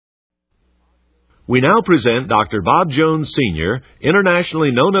We now present Dr. Bob Jones, Sr.,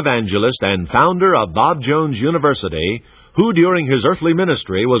 internationally known evangelist and founder of Bob Jones University, who during his earthly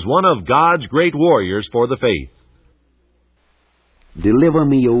ministry was one of God's great warriors for the faith. Deliver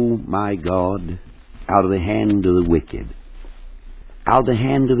me, O my God, out of the hand of the wicked, out of the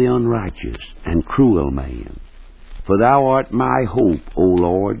hand of the unrighteous and cruel man. For thou art my hope, O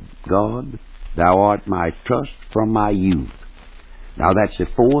Lord God, thou art my trust from my youth. Now that's the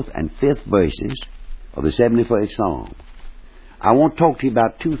 4th and 5th verses of the 71st Psalm. I want to talk to you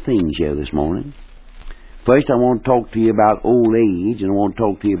about two things here this morning. First, I want to talk to you about old age, and I want to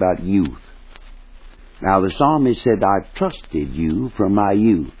talk to you about youth. Now, the psalmist said, I trusted you from my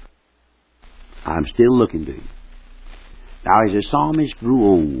youth. I'm still looking to you. Now, as the psalmist grew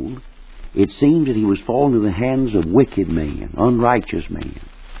old, it seemed that he was falling into the hands of wicked men, unrighteous men,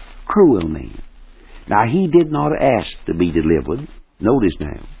 cruel men. Now, he did not ask to be delivered. Notice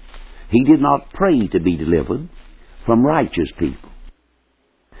now. He did not pray to be delivered from righteous people.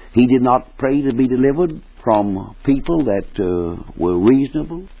 He did not pray to be delivered from people that were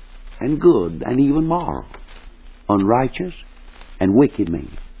reasonable and good and even moral. Unrighteous and wicked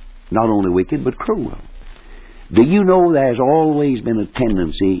men. Not only wicked, but cruel. Do you know there's always been a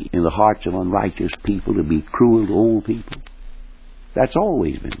tendency in the hearts of unrighteous people to be cruel to old people? That's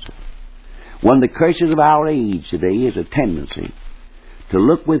always been so. One of the curses of our age today is a tendency to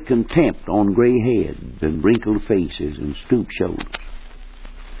look with contempt on gray heads and wrinkled faces and stooped shoulders.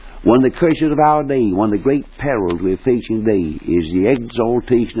 One of the curses of our day, one of the great perils we're facing today, is the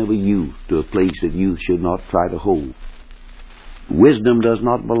exaltation of a youth to a place that youth should not try to hold. Wisdom does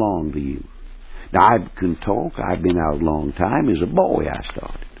not belong to youth. Now, I can talk. I've been out a long time. As a boy, I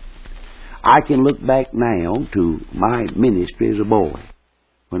started. I can look back now to my ministry as a boy,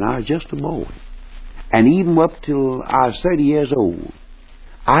 when I was just a boy. And even up till I was 30 years old,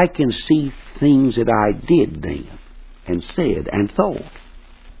 I can see things that I did then, and said, and thought.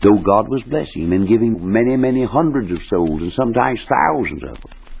 Though God was blessing him and giving many, many hundreds of souls, and sometimes thousands of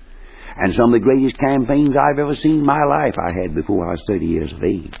them. And some of the greatest campaigns I've ever seen in my life I had before I was 30 years of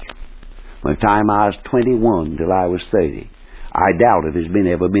age. From the time I was 21 till I was 30, I doubt if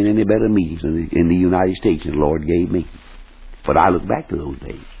there's ever been any better meetings in the United States than the Lord gave me. But I look back to those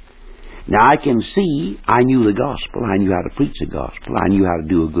days. Now I can see I knew the gospel. I knew how to preach the gospel. I knew how to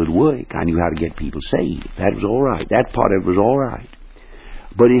do a good work. I knew how to get people saved. That was all right. That part of it was all right.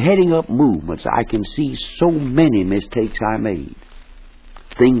 But in heading up movements, I can see so many mistakes I made.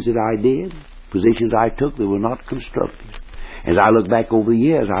 Things that I did, positions I took that were not constructive. As I look back over the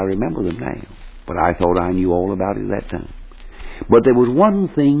years, I remember them now. But I thought I knew all about it at that time. But there was one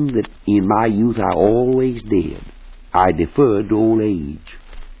thing that in my youth I always did. I deferred to old age.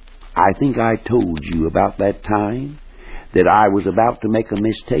 I think I told you about that time that I was about to make a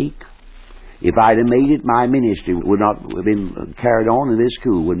mistake. If I'd have made it, my ministry would not have been carried on, and this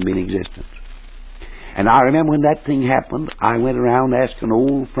school wouldn't be in existence. And I remember when that thing happened, I went around asking an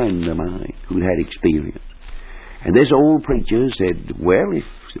old friend of mine who'd had experience. And this old preacher said, well, if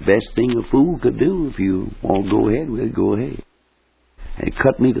the best thing a fool could do, if you want to go ahead, we'll go ahead. And it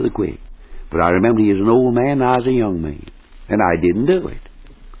cut me to the quick. But I remember he was an old man and I was a young man. And I didn't do it.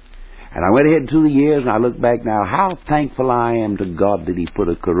 And I went ahead through the years, and I look back now, how thankful I am to God that he put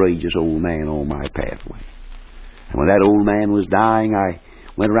a courageous old man on my pathway. And when that old man was dying, I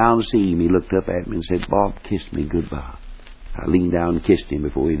went around to see him. He looked up at me and said, Bob, kiss me goodbye. I leaned down and kissed him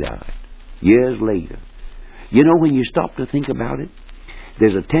before he died. Years later. You know, when you stop to think about it,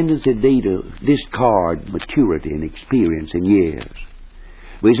 there's a tendency today to discard maturity and experience in years.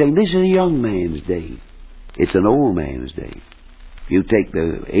 We say, this is a young man's day. It's an old man's day. You take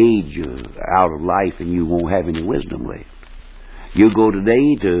the age out of life and you won't have any wisdom left. You go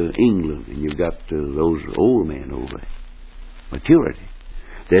today to England and you've got those old men over there. Maturity.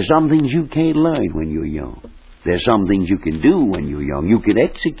 There's some things you can't learn when you're young. There's some things you can do when you're young. You can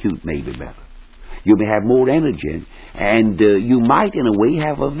execute maybe better. You may have more energy, and you might in a way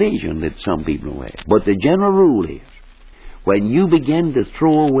have a vision that some people don't have. But the general rule is, when you begin to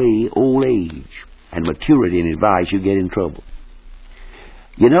throw away old age and maturity and advice, you get in trouble.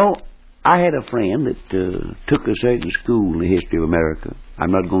 You know, I had a friend that took a certain school in the history of America.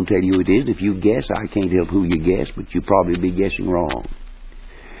 I'm not going to tell you who it is. If you guess, I can't help who you guess, but you'll probably be guessing wrong.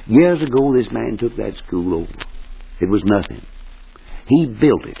 Years ago, this man took that school over. It was nothing. He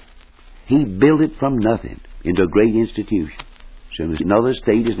built it. He built it from nothing into a great institution. So another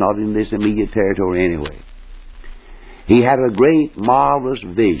state is not in this immediate territory anyway. He had a great, marvelous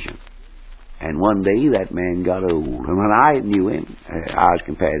vision. And one day that man got old. And when I knew him, I was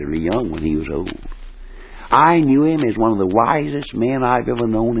comparatively young when he was old. I knew him as one of the wisest men I've ever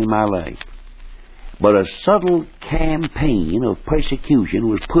known in my life. But a subtle campaign of persecution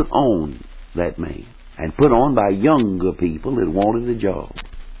was put on that man, and put on by younger people that wanted the job.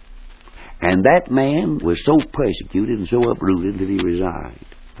 And that man was so persecuted and so uprooted that he resigned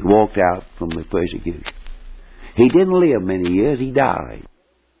and walked out from the persecution. He didn't live many years, he died.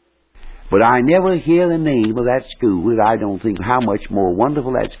 But I never hear the name of that school, and I don't think how much more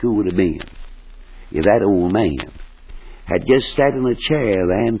wonderful that school would have been if that old man had just sat in a chair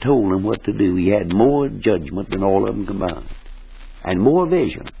there and told them what to do. He had more judgment than all of them combined, and more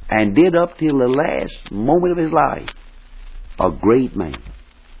vision, and did up till the last moment of his life. A great man.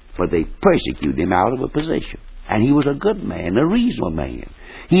 But they persecuted him out of a position. And he was a good man, a reasonable man.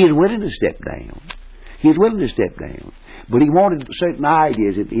 He is willing to step down. He is willing to step down. But he wanted certain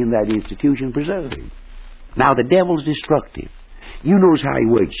ideas in that institution preserved. Now, the devil's destructive. You notice how he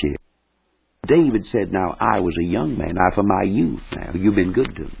works here. David said, now, I was a young man. Now, from my youth now, you've been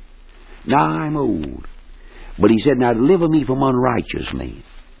good to me. Now I'm old. But he said, now, deliver me from unrighteous men.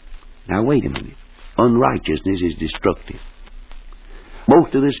 Now, wait a minute. Unrighteousness is destructive.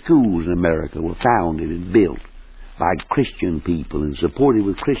 Most of the schools in America were founded and built by Christian people and supported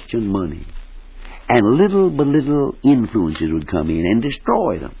with Christian money. And little by little influences would come in and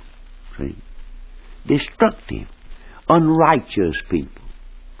destroy them. See? Destructive, unrighteous people.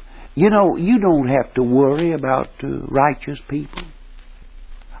 You know, you don't have to worry about righteous people.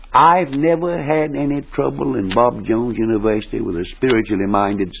 I've never had any trouble in Bob Jones University with a spiritually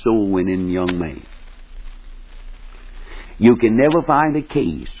minded, soul-winning young man. You can never find a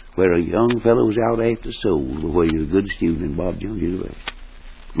case where a young fellow's out after souls before you're a good student in Bob Jones University.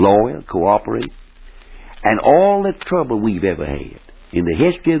 Loyal, cooperate, and all the trouble we've ever had in the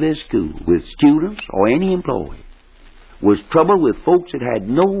history of this school with students or any employee was trouble with folks that had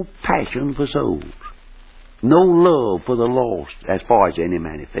no passion for souls, no love for the lost as far as any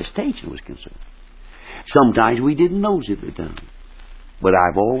manifestation was concerned. Sometimes we didn't know it at the time, but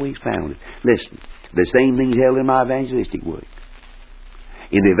I've always found it. Listen, the same thing's held in my evangelistic work.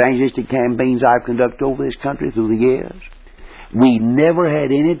 In the evangelistic campaigns I've conducted over this country through the years, we never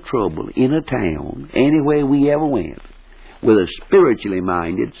had any trouble in a town, anywhere we ever went, with a spiritually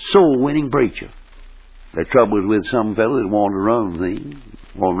minded, soul-winning preacher. The trouble was with some fellow that wanted to run things,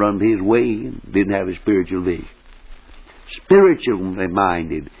 wanted to run his way, and didn't have a spiritual vision. Spiritually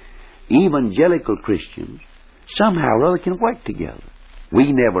minded, evangelical Christians somehow or other can work together.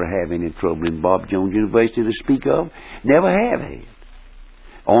 We never have any trouble in Bob Jones University to speak of. Never have had.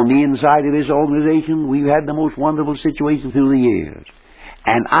 On the inside of this organization, we've had the most wonderful situation through the years.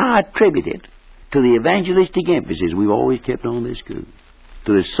 And I attribute it to the evangelistic emphasis we've always kept on this school,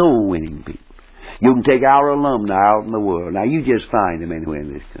 to the soul-winning people. You can take our alumni out in the world. Now, you just find them anywhere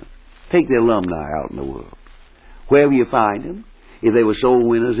in this country. Take the alumni out in the world. Wherever you find them, if they were soul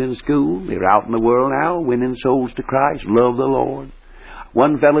winners in school, they're out in the world now, winning souls to Christ, love the Lord.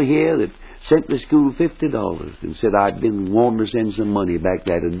 One fellow here that sent the school $50 and said, I'd been wanting to send some money back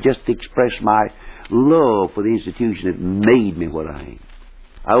there to just express my love for the institution that made me what I am.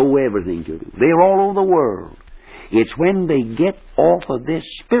 I owe everything to them. They're all over the world. It's when they get off of this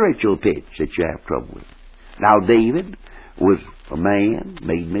spiritual pitch that you have trouble with. Now, David was a man,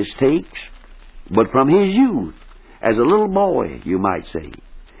 made mistakes, but from his youth, as a little boy, you might say,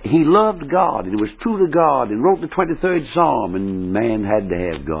 he loved God and was true to God and wrote the 23rd Psalm, and man had to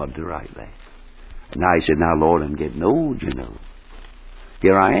have God to write that. And now he said, now, Lord, I'm getting old, you know.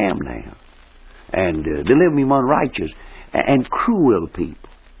 Here I am now. And deliver me from unrighteous and cruel people.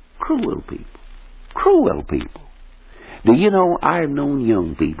 Cruel people. Cruel people. Do you know, I've known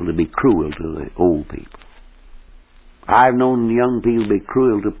young people to be cruel to the old people. I've known young people to be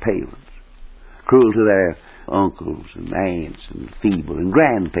cruel to parents, cruel to their uncles and aunts and feeble and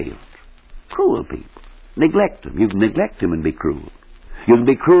grandparents. Cruel people. Neglect them. You can neglect them and be cruel. You can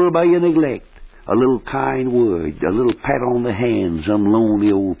be cruel by your neglect. A little kind word, a little pat on the hand some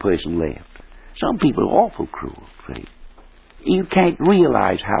lonely old person left. Some people are awful cruel, see. You can't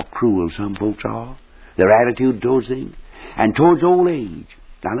realize how cruel some folks are, their attitude towards things, and towards old age.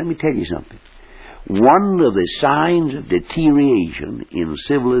 Now, let me tell you something. One of the signs of deterioration in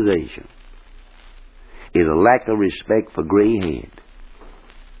civilization is a lack of respect for gray head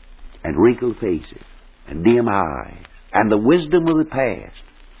and wrinkled faces and dim eyes and the wisdom of the past.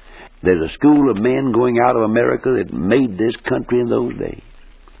 There's a school of men going out of America that made this country in those days.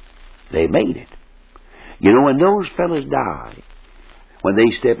 They made it. You know, when those fellas die, when they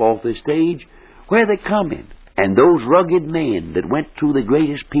step off the stage, where are they coming? And those rugged men that went through the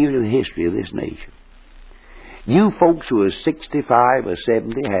greatest period of the history of this nation. You folks who are 65 or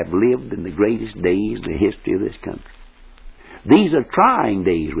 70 have lived in the greatest days in the history of this country. These are trying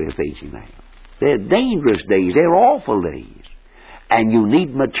days we're facing now. They're dangerous days. They're awful days. And you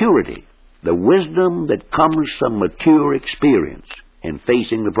need maturity, the wisdom that comes from mature experience in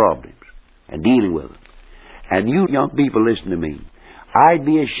facing the problems and dealing with them. And you young people, listen to me. I'd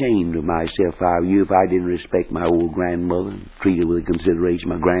be ashamed of myself if I were you if I didn't respect my old grandmother and treat her with the consideration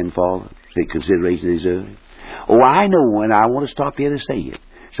my grandfather, the consideration they deserve. Oh, I know, and I want to stop here to say it.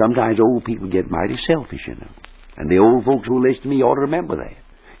 Sometimes old people get mighty selfish, you know. And the old folks who listen to me ought to remember that.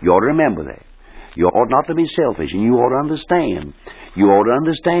 You ought to remember that. You ought not to be selfish, and you ought to understand. You ought to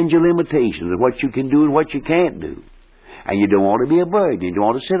understand your limitations of what you can do and what you can't do. And you don't want to be a burden. You don't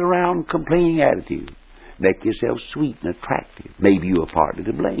want to sit around complaining attitude. Make yourself sweet and attractive. Maybe you're partly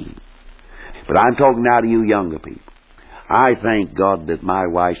to blame. But I'm talking now to you younger people. I thank God that my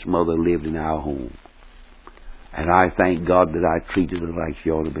wife's mother lived in our home. And I thank God that I treated her like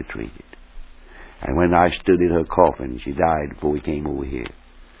she ought to be treated. And when I stood in her coffin, she died before we came over here.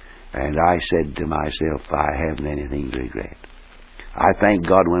 And I said to myself, I haven't anything to regret. I thank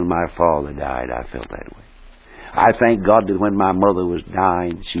God when my father died, I felt that way. I thank God that when my mother was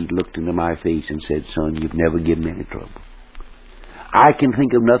dying, she looked into my face and said, son, you've never given me any trouble. I can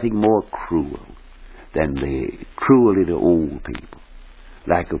think of nothing more cruel than the cruelty to old people,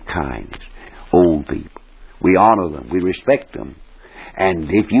 lack of kindness. Old people. We honor them. We respect them. And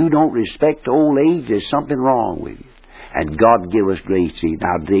if you don't respect old age, there's something wrong with you. And God give us grace. See,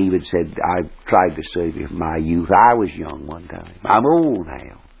 now David said, I've tried to serve you from my youth. I was young one time. I'm old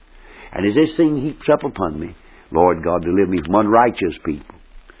now. And as this thing heaps up upon me, Lord God, deliver me from unrighteous people.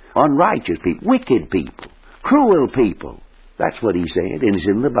 Unrighteous people. Wicked people. Cruel people. That's what he said, and it's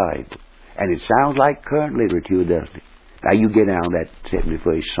in the Bible. And it sounds like current literature, doesn't it? Now you get down that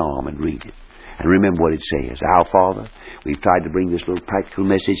 71st Psalm and read it. And remember what it says. Our Father, we've tried to bring this little practical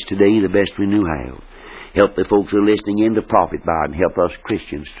message today the best we knew how. Help the folks who are listening in to profit by it, and help us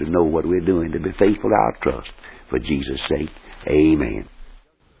Christians to know what we're doing, to be faithful to our trust. For Jesus' sake, amen.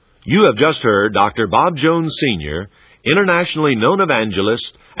 You have just heard Dr. Bob Jones Sr., internationally known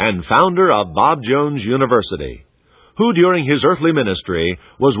evangelist and founder of Bob Jones University, who during his earthly ministry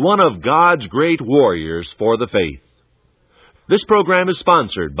was one of God's great warriors for the faith. This program is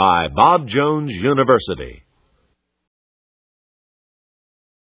sponsored by Bob Jones University.